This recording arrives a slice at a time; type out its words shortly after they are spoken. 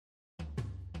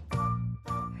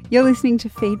You're listening to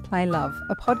Feed, Play, Love,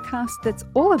 a podcast that's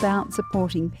all about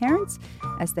supporting parents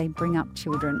as they bring up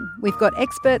children. We've got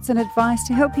experts and advice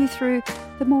to help you through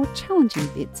the more challenging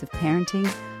bits of parenting.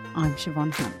 I'm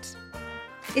Siobhan Hunt.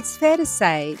 It's fair to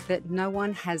say that no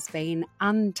one has been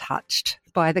untouched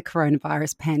by the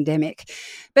coronavirus pandemic,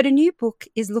 but a new book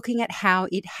is looking at how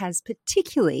it has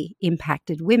particularly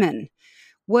impacted women.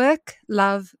 Work,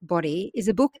 Love, Body is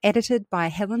a book edited by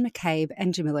Helen McCabe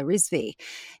and Jamila Rizvi.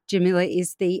 Jamila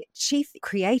is the Chief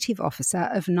Creative Officer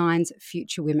of Nine's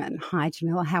Future Women. Hi,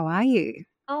 Jamila, how are you?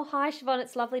 Oh, hi, Siobhan.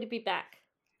 It's lovely to be back.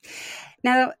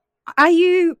 Now, are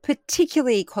you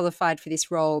particularly qualified for this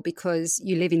role because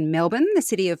you live in Melbourne, the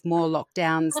city of more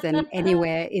lockdowns than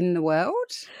anywhere in the world?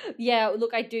 Yeah,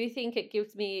 look, I do think it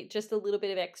gives me just a little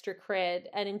bit of extra cred.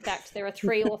 And in fact, there are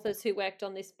 3 authors who worked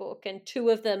on this book and 2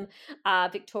 of them are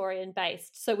Victorian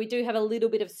based. So we do have a little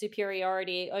bit of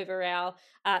superiority over our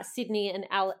Sydney and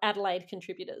Adelaide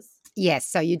contributors. Yes,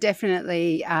 so you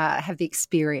definitely have the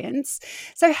experience.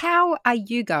 So how are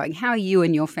you going? How are you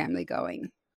and your family going?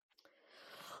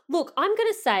 Look, I'm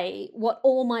going to say what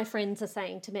all my friends are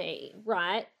saying to me,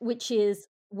 right? Which is,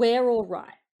 we're all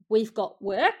right. We've got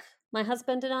work, my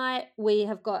husband and I, we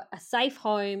have got a safe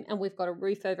home and we've got a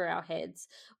roof over our heads.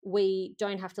 We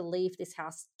don't have to leave this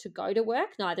house to go to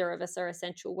work. Neither of us are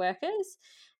essential workers.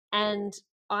 And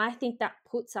I think that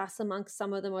puts us amongst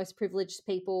some of the most privileged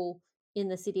people in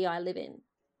the city I live in.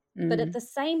 But at the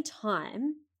same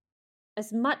time,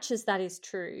 as much as that is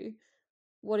true,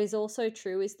 what is also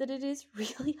true is that it is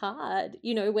really hard.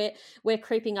 You know, we're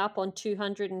creeping up on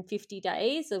 250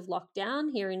 days of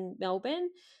lockdown here in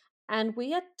Melbourne, and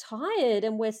we are tired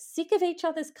and we're sick of each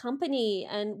other's company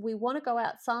and we want to go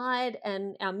outside,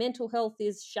 and our mental health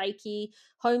is shaky.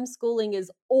 Homeschooling is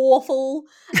awful.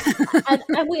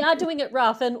 and we are doing it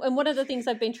rough. And one of the things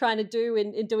I've been trying to do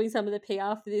in doing some of the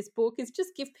PR for this book is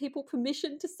just give people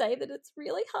permission to say that it's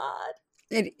really hard.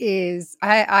 It is.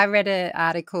 I read an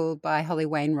article by Holly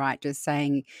Wainwright just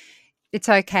saying it's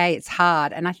okay, it's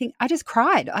hard. And I think I just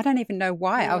cried. I don't even know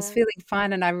why. Yeah. I was feeling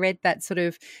fine and I read that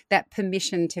that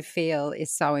permission to feel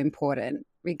is so important,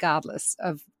 regardless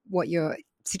of what your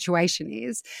situation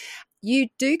is. You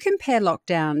do compare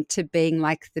lockdown to being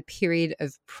like the period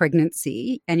of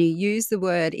pregnancy, and you use the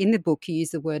word in the book, you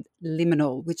use the word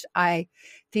liminal, which I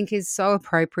think is so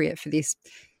appropriate for this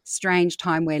strange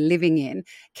time we're living in.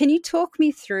 Can you talk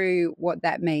me through what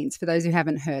that means for those who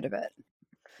haven't heard of it?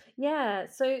 Yeah,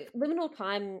 so liminal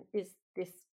time is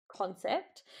this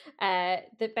concept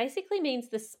that basically means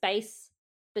the space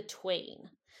between.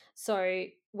 So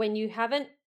when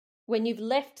you've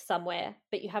left somewhere,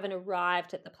 but you haven't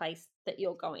arrived at the place that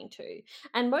you're going to.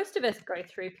 And most of us go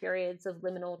through periods of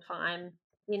liminal time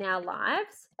in our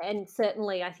lives. And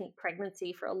certainly I think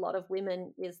pregnancy for a lot of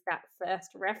women is that first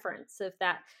reference of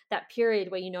that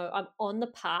period where, you know, I'm on the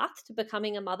path to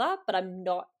becoming a mother, but I'm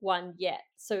not one yet.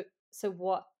 So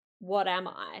what am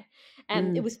I?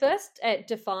 And it was first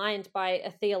defined by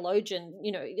a theologian,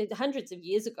 you know, hundreds of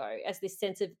years ago, as this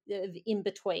sense of in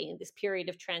between, this period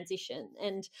of transition.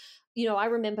 And, you know, I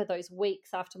remember those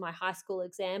weeks after my high school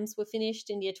exams were finished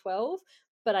in year 12,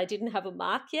 but I didn't have a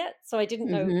mark yet. So I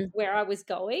didn't know where I was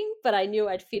going, but I knew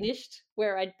I'd finished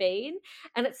where I'd been.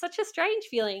 And it's such a strange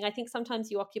feeling. I think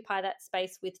sometimes you occupy that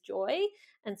space with joy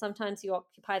and sometimes you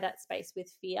occupy that space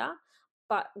with fear.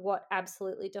 But what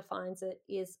absolutely defines it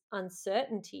is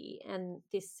uncertainty and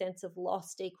this sense of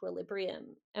lost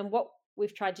equilibrium. And what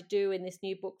we've tried to do in this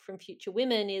new book from Future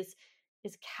Women is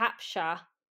capture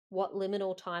what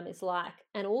liminal time is like,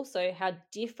 and also how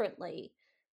differently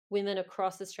women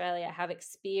across Australia have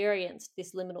experienced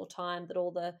this liminal time that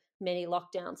all the many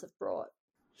lockdowns have brought.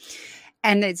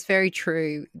 And it's very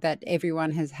true that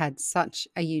everyone has had such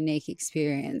a unique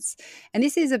experience. And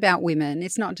this is about women.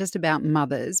 It's not just about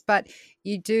mothers, but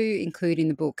you do include in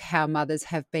the book how mothers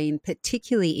have been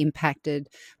particularly impacted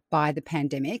by the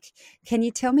pandemic. Can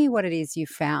you tell me what it is you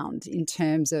found in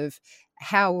terms of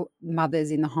how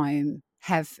mothers in the home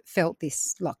have felt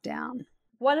this lockdown?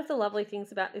 One of the lovely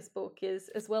things about this book is,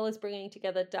 as well as bringing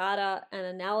together data and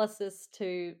analysis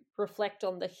to reflect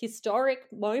on the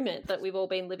historic moment that we've all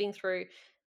been living through,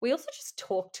 we also just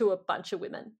talked to a bunch of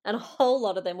women, and a whole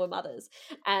lot of them were mothers.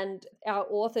 And our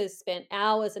authors spent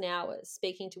hours and hours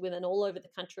speaking to women all over the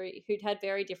country who'd had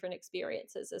very different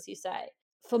experiences, as you say.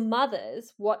 For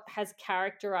mothers, what has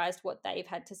characterized what they've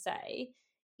had to say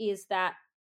is that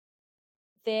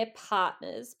their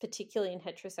partners, particularly in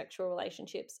heterosexual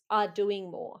relationships, are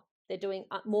doing more. They're doing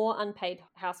more unpaid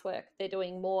housework. They're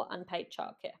doing more unpaid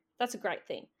childcare. That's a great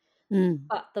thing.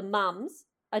 But the mums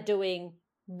are doing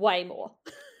way more.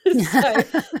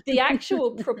 So the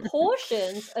actual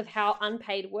proportions of how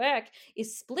unpaid work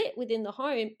is split within the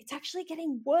home, it's actually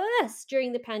getting worse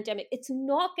during the pandemic. It's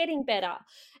not getting better.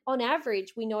 On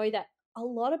average, we know that a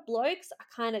lot of blokes are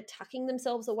kind of tucking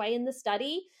themselves away in the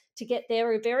study to get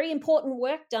their very important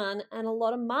work done, and a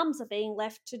lot of mums are being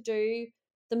left to do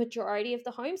the majority of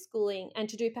the homeschooling and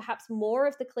to do perhaps more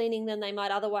of the cleaning than they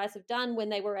might otherwise have done when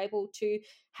they were able to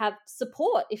have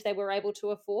support, if they were able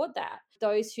to afford that.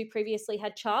 Those who previously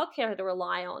had childcare to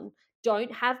rely on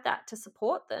don't have that to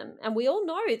support them. And we all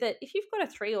know that if you've got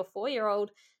a 3 or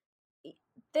 4-year-old,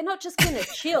 they're not just going to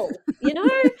chill, you know?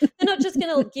 They're not just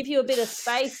going to give you a bit of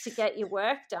space to get your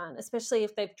work done, especially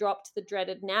if they've dropped the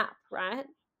dreaded nap, right?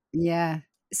 Yeah.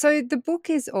 So the book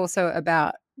is also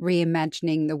about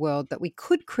reimagining the world that we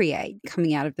could create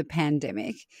coming out of the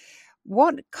pandemic.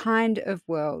 What kind of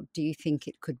world do you think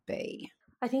it could be?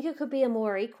 I think it could be a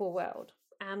more equal world.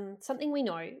 Something we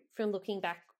know from looking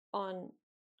back on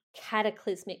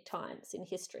cataclysmic times in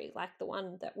history, like the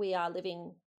one that we are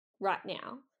living right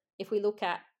now. If we look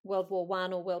at World War I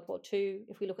or World War II,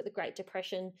 if we look at the Great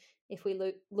Depression, if we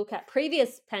look at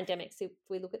previous pandemics, if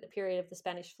we look at the period of the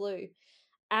Spanish flu,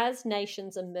 as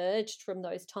nations emerged from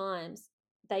those times,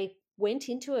 they went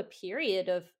into a period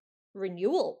of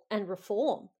renewal and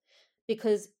reform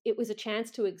because it was a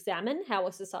chance to examine how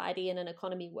a society and an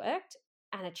economy worked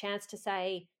and a chance to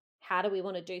say, how do we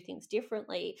want to do things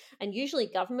differently? And usually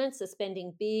governments are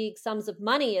spending big sums of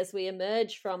money as we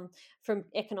emerge from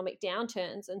economic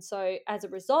downturns. And so as a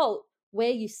result,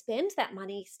 where you spend that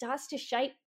money starts to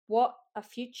shape what a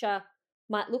future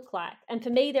might look like. And for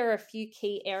me, there are a few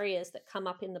key areas that come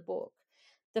up in the book.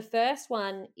 The first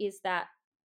one is that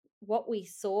what we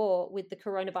saw with the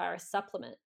coronavirus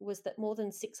supplement was that more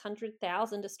than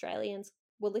 600,000 Australians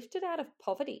were lifted out of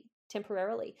poverty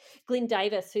temporarily. Glyn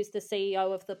Davis, who's the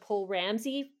CEO of the Paul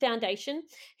Ramsay Foundation,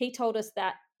 he told us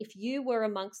that if you were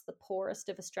amongst the poorest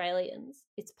of Australians,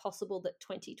 it's possible that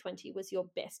 2020 was your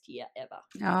best year ever.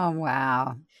 Oh,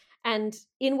 wow. And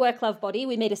in Work Love Body,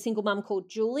 we meet a single mum called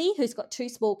Julie who's got 2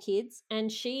 small kids,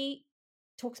 and she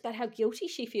talks about how guilty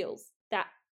she feels that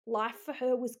life for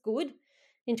her was good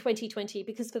in 2020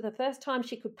 because for the first time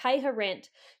she could pay her rent.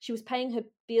 She was paying her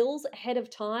bills ahead of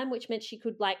time, which meant she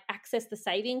could access the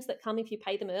savings that come if you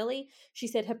pay them early. She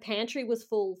said her pantry was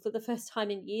full for the first time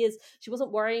in years. She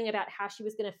wasn't worrying about how she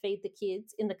was going to feed the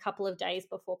kids in the couple of days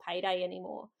before payday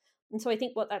anymore. And so I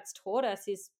think what that's taught us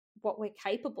is what we're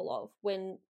capable of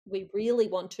when we really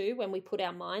want to, when we put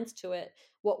our minds to it,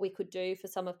 what we could do for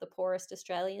some of the poorest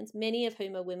Australians, many of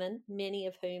whom are women, many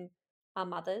of whom are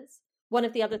mothers. One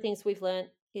of the other things we've learned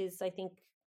is, I think,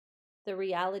 the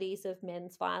realities of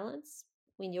men's violence.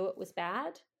 We knew it was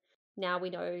bad. Now we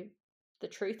know the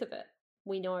truth of it.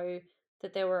 We know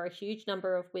that there were a huge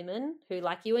number of women who,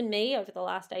 like you and me, over the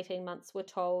last 18 months were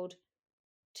told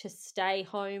to stay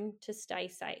home, to stay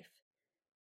safe.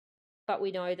 But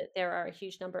we know that there are a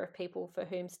huge number of people for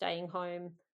whom staying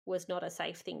home was not a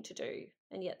safe thing to do,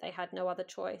 and yet they had no other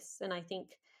choice. And I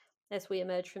think as we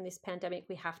emerge from this pandemic,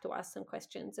 we have to ask some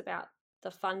questions about the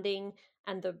funding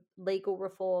and the legal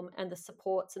reform and the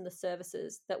supports and the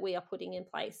services that we are putting in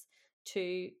place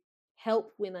to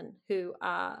help women who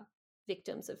are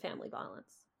victims of family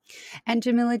violence. And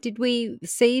Jamila, did we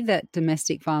see that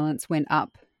domestic violence went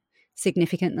up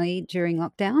significantly during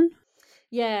lockdown?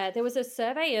 Yeah, there was a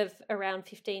survey of around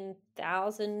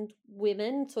 15,000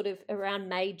 women sort of around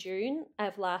May, June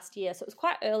of last year. So it was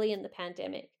quite early in the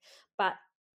pandemic. But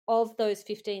of those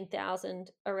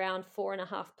 15,000, around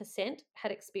 4.5%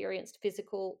 had experienced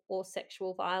physical or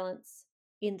sexual violence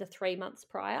in the 3 months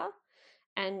prior.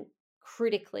 And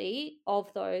critically,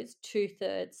 of those,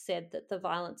 2/3 said that the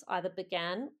violence either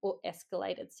began or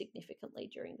escalated significantly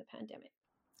during the pandemic.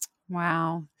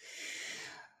 Wow.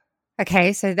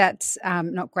 Okay, so that's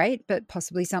not great, but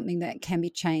possibly something that can be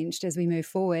changed as we move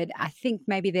forward. I think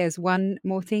maybe there's one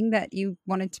more thing that you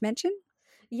wanted to mention.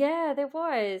 Yeah, there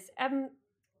was.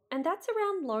 And that's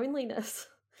around loneliness.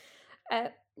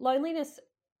 Loneliness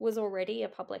was already a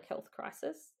public health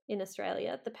crisis in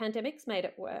Australia. The pandemic's made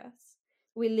it worse.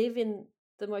 We live in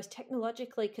the most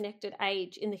technologically connected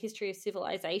age in the history of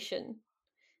civilization,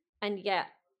 and yet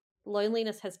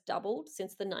loneliness has doubled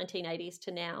since the 1980s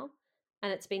to now,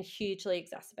 and it's been hugely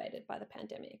exacerbated by the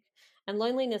pandemic. And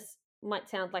loneliness might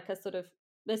sound like a sort of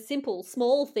a simple,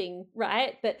 small thing,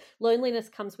 right? But loneliness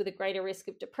comes with a greater risk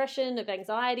of depression, of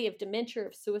anxiety, of dementia,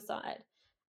 of suicide.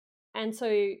 And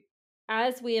so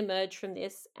as we emerge from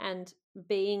this and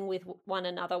being with one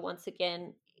another once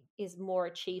again is more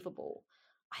achievable,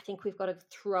 I think we've got to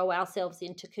throw ourselves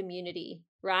into community,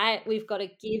 right? We've got to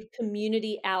give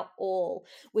community our all.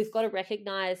 We've got to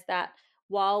recognize that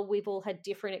while we've all had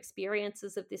different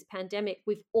experiences of this pandemic,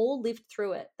 we've all lived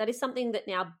through it. That is something that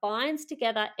now binds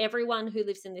together everyone who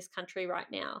lives in this country right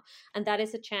now. And that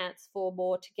is a chance for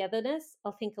more togetherness,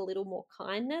 I think a little more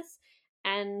kindness.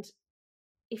 And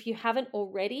if you haven't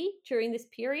already during this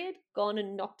period gone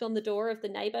and knocked on the door of the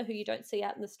neighbour who you don't see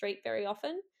out in the street very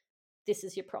often, this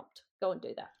is your prompt. Go and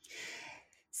do that.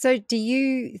 So do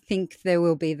you think there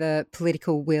will be the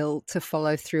political will to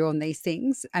follow through on these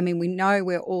things? I mean, we know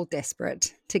we're all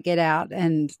desperate to get out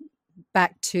and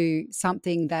back to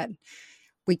something that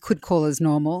we could call as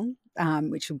normal,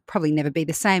 which will probably never be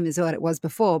the same as what it was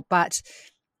before. But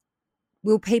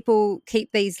will people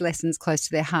keep these lessons close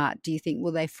to their heart? Do you think,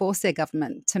 will they force their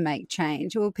government to make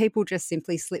change, or will people just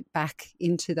simply slip back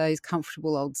into those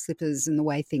comfortable old slippers and the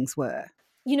way things were?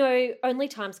 You know, only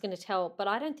time's going to tell, but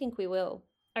I don't think we will.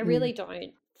 I really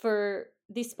don't. For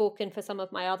this book and for some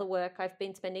of my other work, I've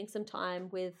been spending some time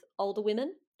with older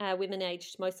women, women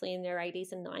aged mostly in their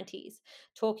 80s and 90s,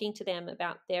 talking to them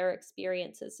about their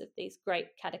experiences of these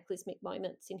great cataclysmic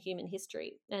moments in human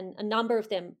history. And a number of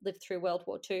them lived through World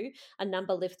War II, a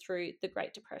number lived through the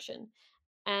Great Depression.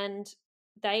 And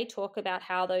they talk about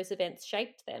how those events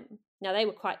shaped them. Now, they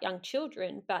were quite young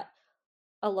children, but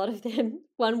a lot of them,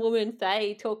 one woman,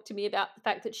 Faye, talked to me about the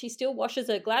fact that she still washes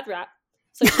her Glad wrap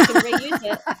so she can reuse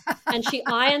it, and she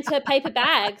irons her paper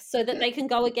bags so that they can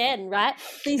go again, right?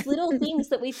 These little things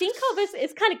that we think of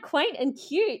as kind of quaint and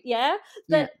cute, yeah?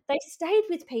 But they stayed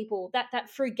with people, that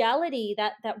frugality,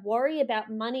 that worry about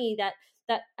money,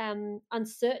 that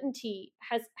uncertainty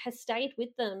has stayed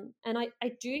with them. And I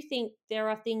do think there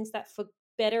are things that for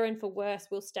better and for worse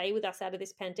will stay with us out of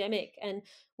this pandemic. And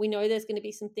we know there's going to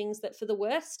be some things that for the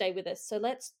worse stay with us. So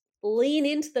let's lean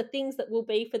into the things that will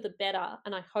be for the better.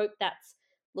 And I hope that's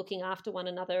looking after one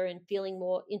another and feeling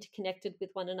more interconnected with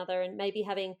one another, and maybe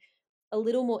having a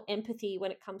little more empathy when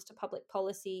it comes to public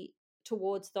policy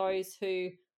towards those who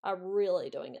are really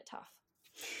doing it tough.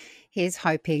 Here's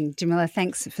hoping. Jamila,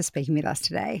 thanks for speaking with us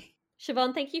today.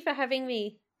 Siobhan, thank you for having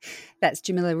me. That's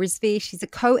Jamila Rizvi. She's a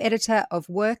co-editor of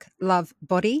Work, Love,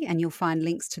 Body, and you'll find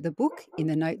links to the book in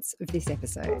the notes of this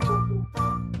episode.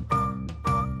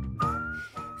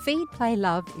 Feed, Play,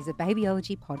 Love is a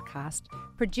babyology podcast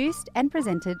produced and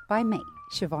presented by me,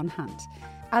 Siobhan Hunt.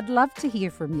 I'd love to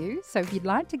hear from you, so if you'd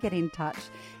like to get in touch,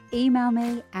 email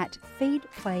me at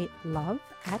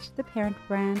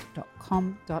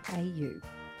feedplaylove@theparentbrand.com.au.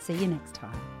 See you next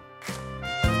time.